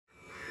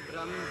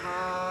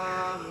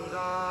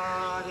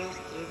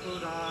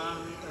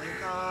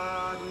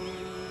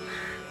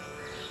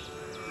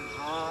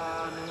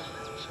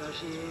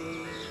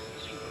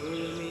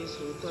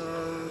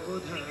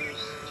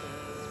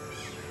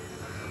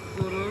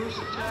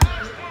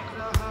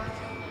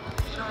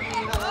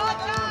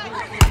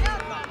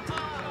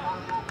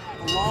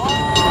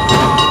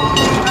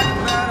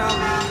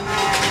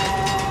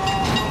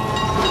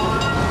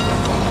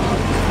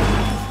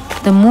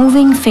The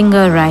moving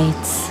finger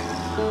writes,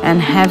 and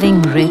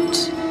having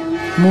writ,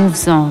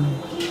 moves on.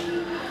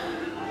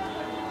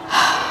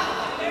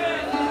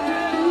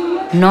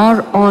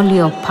 Nor all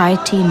your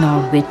piety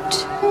nor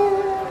wit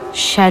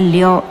shall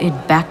lure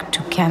it back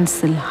to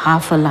cancel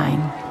half a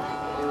line.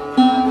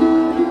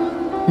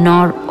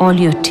 Nor all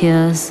your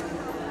tears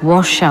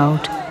wash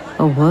out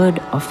a word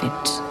of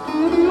it.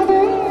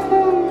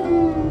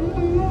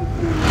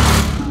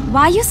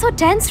 Why are you so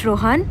tense,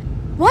 Rohan?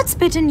 What's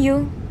bitten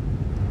you?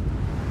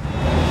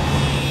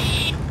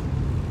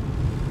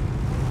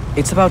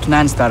 It's about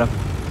Nance, Tara.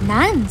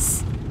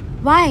 Nance?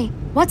 Why?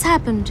 What's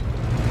happened?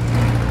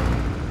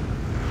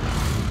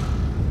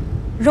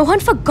 Rohan,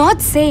 for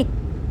God's sake,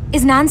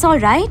 is Nance all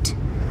right?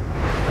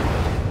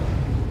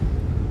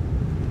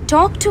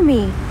 Talk to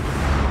me.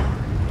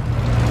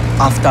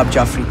 Aftab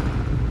Jaffrey.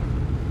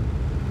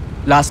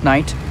 Last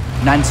night,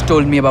 Nance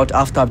told me about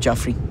Aftab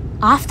Jaffrey.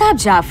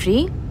 Aftab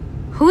Jaffrey?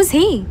 Who's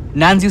he?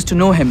 Nance used to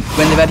know him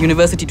when they were at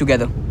university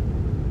together.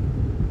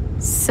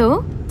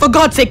 So? For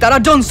God's sake, Tara,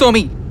 don't sue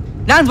me!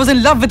 Nance was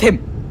in love with him.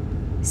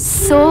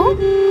 So?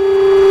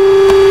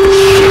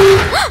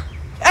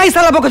 Hey,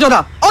 Sala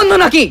Bokajoda! Onno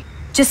Naki!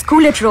 Just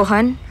cool it,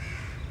 Rohan.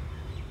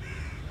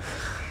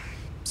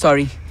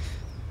 Sorry.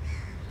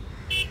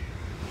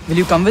 Will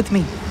you come with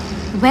me?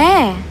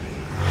 Where?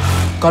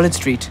 College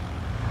Street.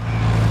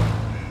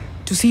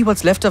 To see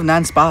what's left of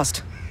Nance's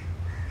past.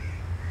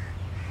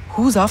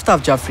 Who's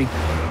Aftab Jaffrey?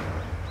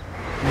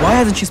 Why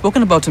hasn't she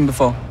spoken about him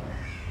before?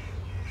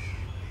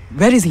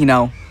 Where is he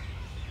now?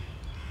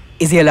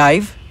 Is he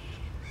alive?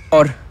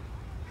 Or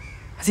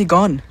has he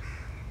gone?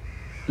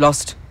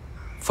 Lost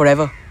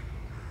forever?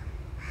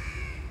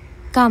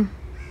 Come,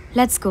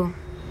 let's go.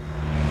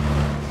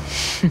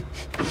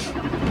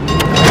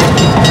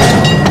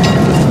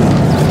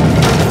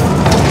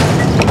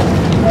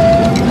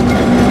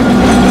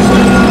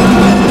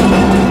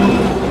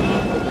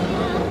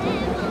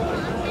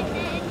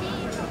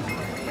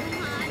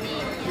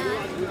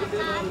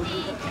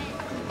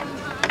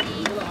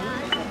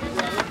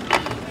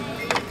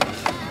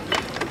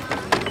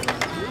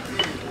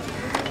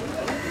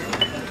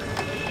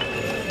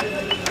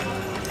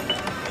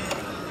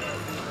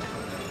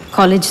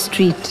 College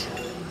Street.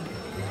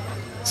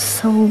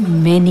 So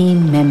many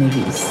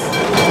memories.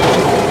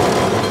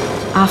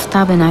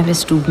 Aftab and I were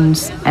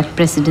students at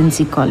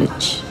Presidency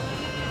College.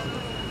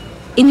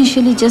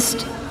 Initially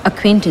just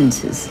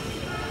acquaintances.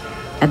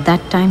 At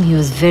that time he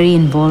was very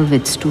involved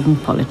with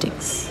student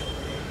politics.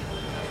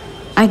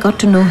 I got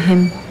to know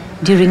him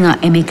during our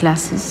MA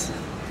classes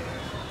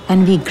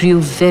and we grew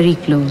very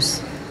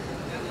close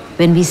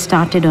when we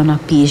started on our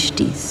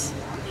PhDs.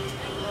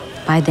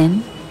 By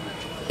then,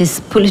 his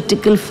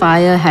political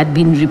fire had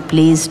been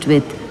replaced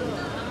with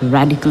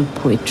radical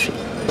poetry.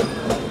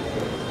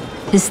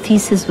 His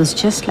thesis was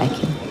just like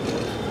him.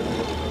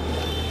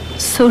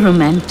 So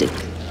romantic.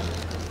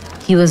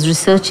 He was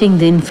researching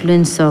the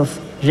influence of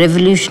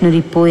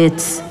revolutionary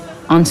poets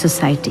on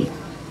society.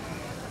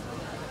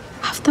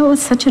 Haldar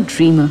was such a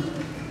dreamer.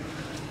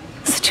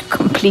 Such a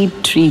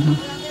complete dreamer.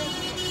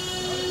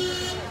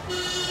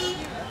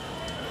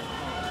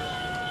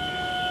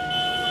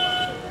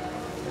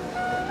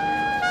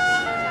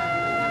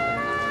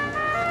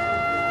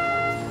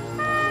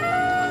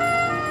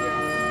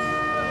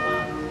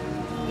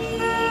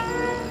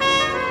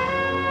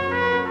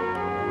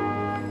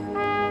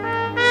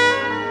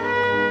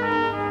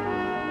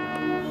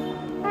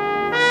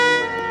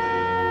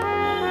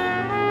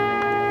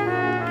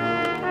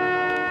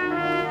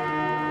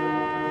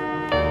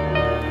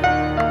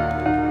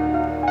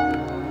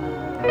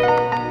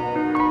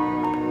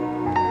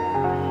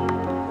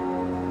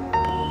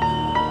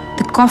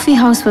 The coffee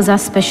house was our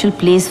special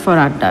place for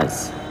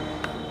addas.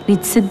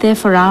 We'd sit there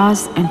for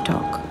hours and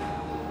talk.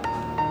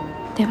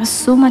 There was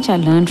so much I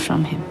learned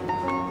from him.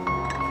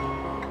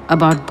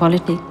 About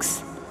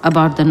politics,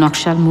 about the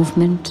Nakshal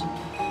movement,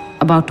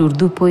 about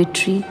Urdu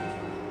poetry.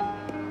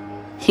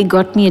 He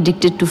got me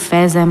addicted to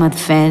Faiz Ahmad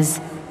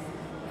Faiz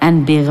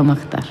and Begum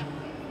Akhtar.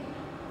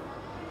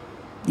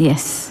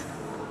 Yes,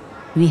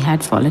 we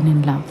had fallen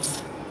in love.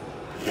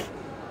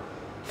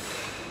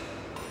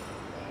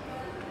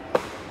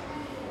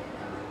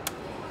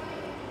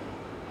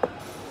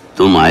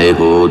 तुम आए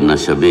हो न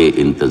शबे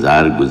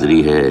इंतजार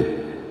गुजरी है,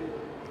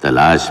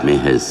 तलाश में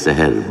है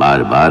सहर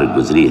बार बार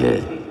गुजरी है,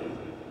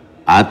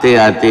 आते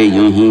आते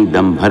यूं ही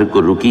दम भर को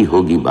रुकी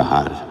होगी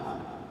बहार,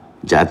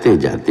 जाते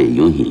जाते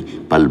यूं ही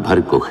पल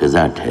भर को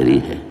खिजा ठहरी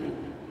है,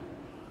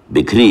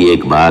 बिखरी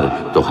एक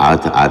बार तो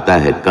हाथ आता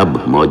है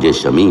कब मौजे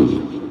शमीम,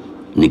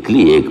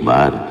 निकली एक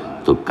बार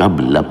तो कब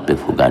लब पे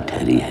फुगा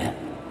ठहरी है।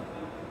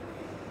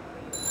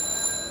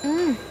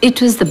 It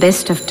was the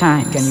best of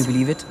times. Can you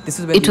believe it? This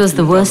is where It was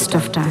the worst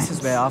of times. This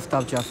is where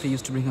Aftab Jafri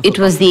used to bring her. It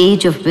was the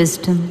age of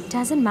wisdom. It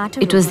doesn't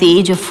matter. It was the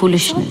age of It's all part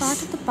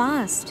foolishness. of the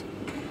past.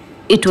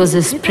 It was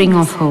a spring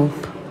of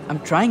hope. I'm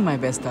trying my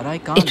best, Tara. I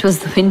can't. It was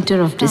the winter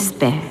of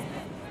despair.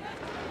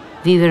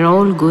 We were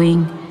all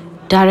going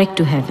direct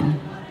to heaven.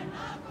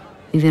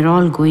 We were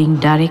all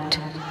going direct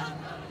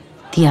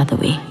the other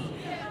way.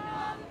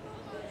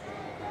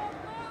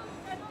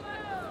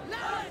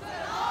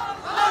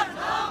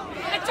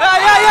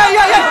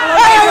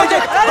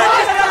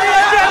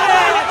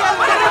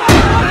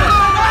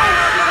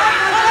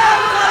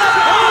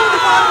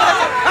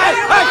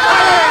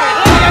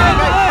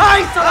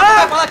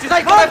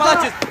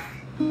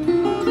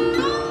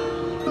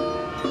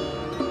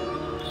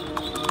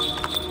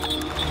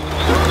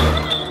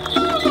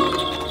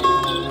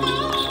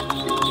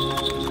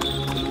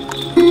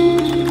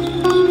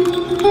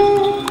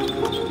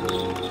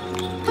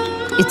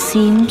 It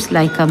seems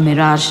like a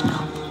mirage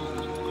now.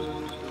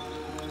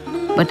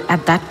 But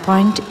at that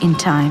point in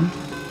time,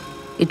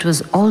 it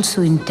was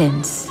also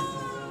intense.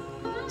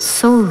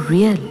 So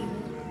real.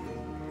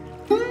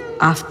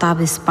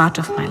 Aftab is part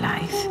of my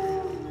life.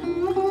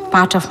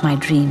 Part of my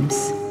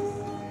dreams.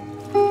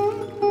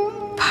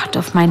 Part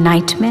of my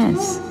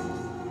nightmares.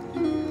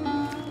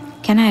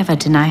 Can I ever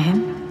deny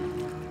him?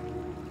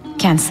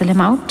 Cancel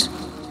him out?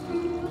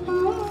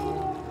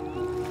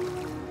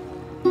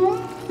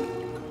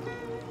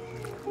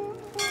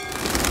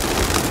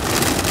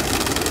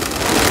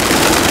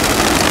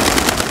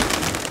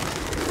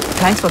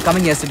 Thanks for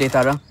coming yesterday,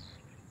 Tara.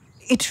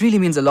 It really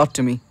means a lot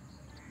to me.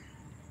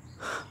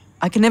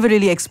 I can never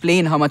really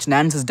explain how much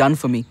Nance has done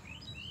for me.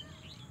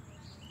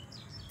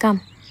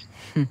 Come.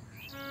 These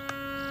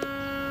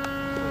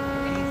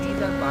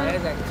are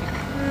buyers actually.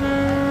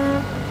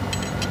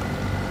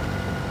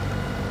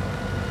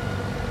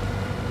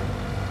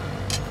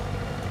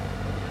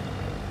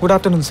 Good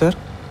afternoon, sir.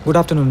 Good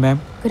afternoon, ma'am.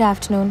 Good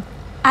afternoon.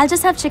 I'll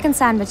just have chicken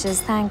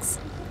sandwiches, thanks.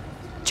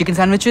 Chicken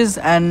sandwiches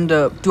and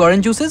 2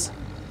 orange juices?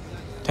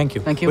 Thank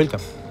you. Thank you.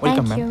 Welcome.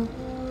 Welcome, Thank ma'am. you.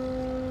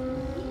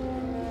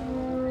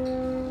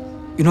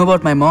 You know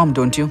about my mom,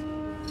 don't you?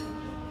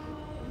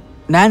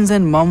 Nance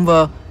and Mom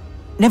were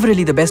never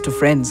really the best of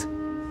friends.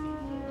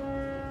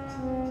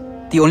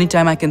 The only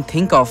time I can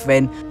think of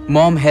when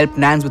Mom helped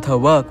Nance with her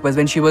work was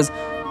when she was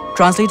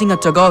translating a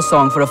Tagore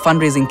song for a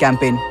fundraising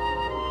campaign.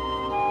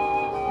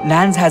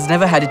 Nance has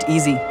never had it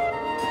easy,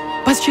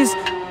 but she's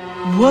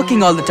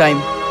working all the time.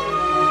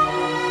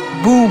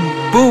 Boom,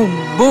 boom,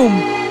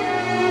 boom.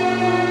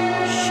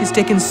 She's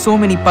taken so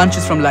many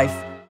punches from life.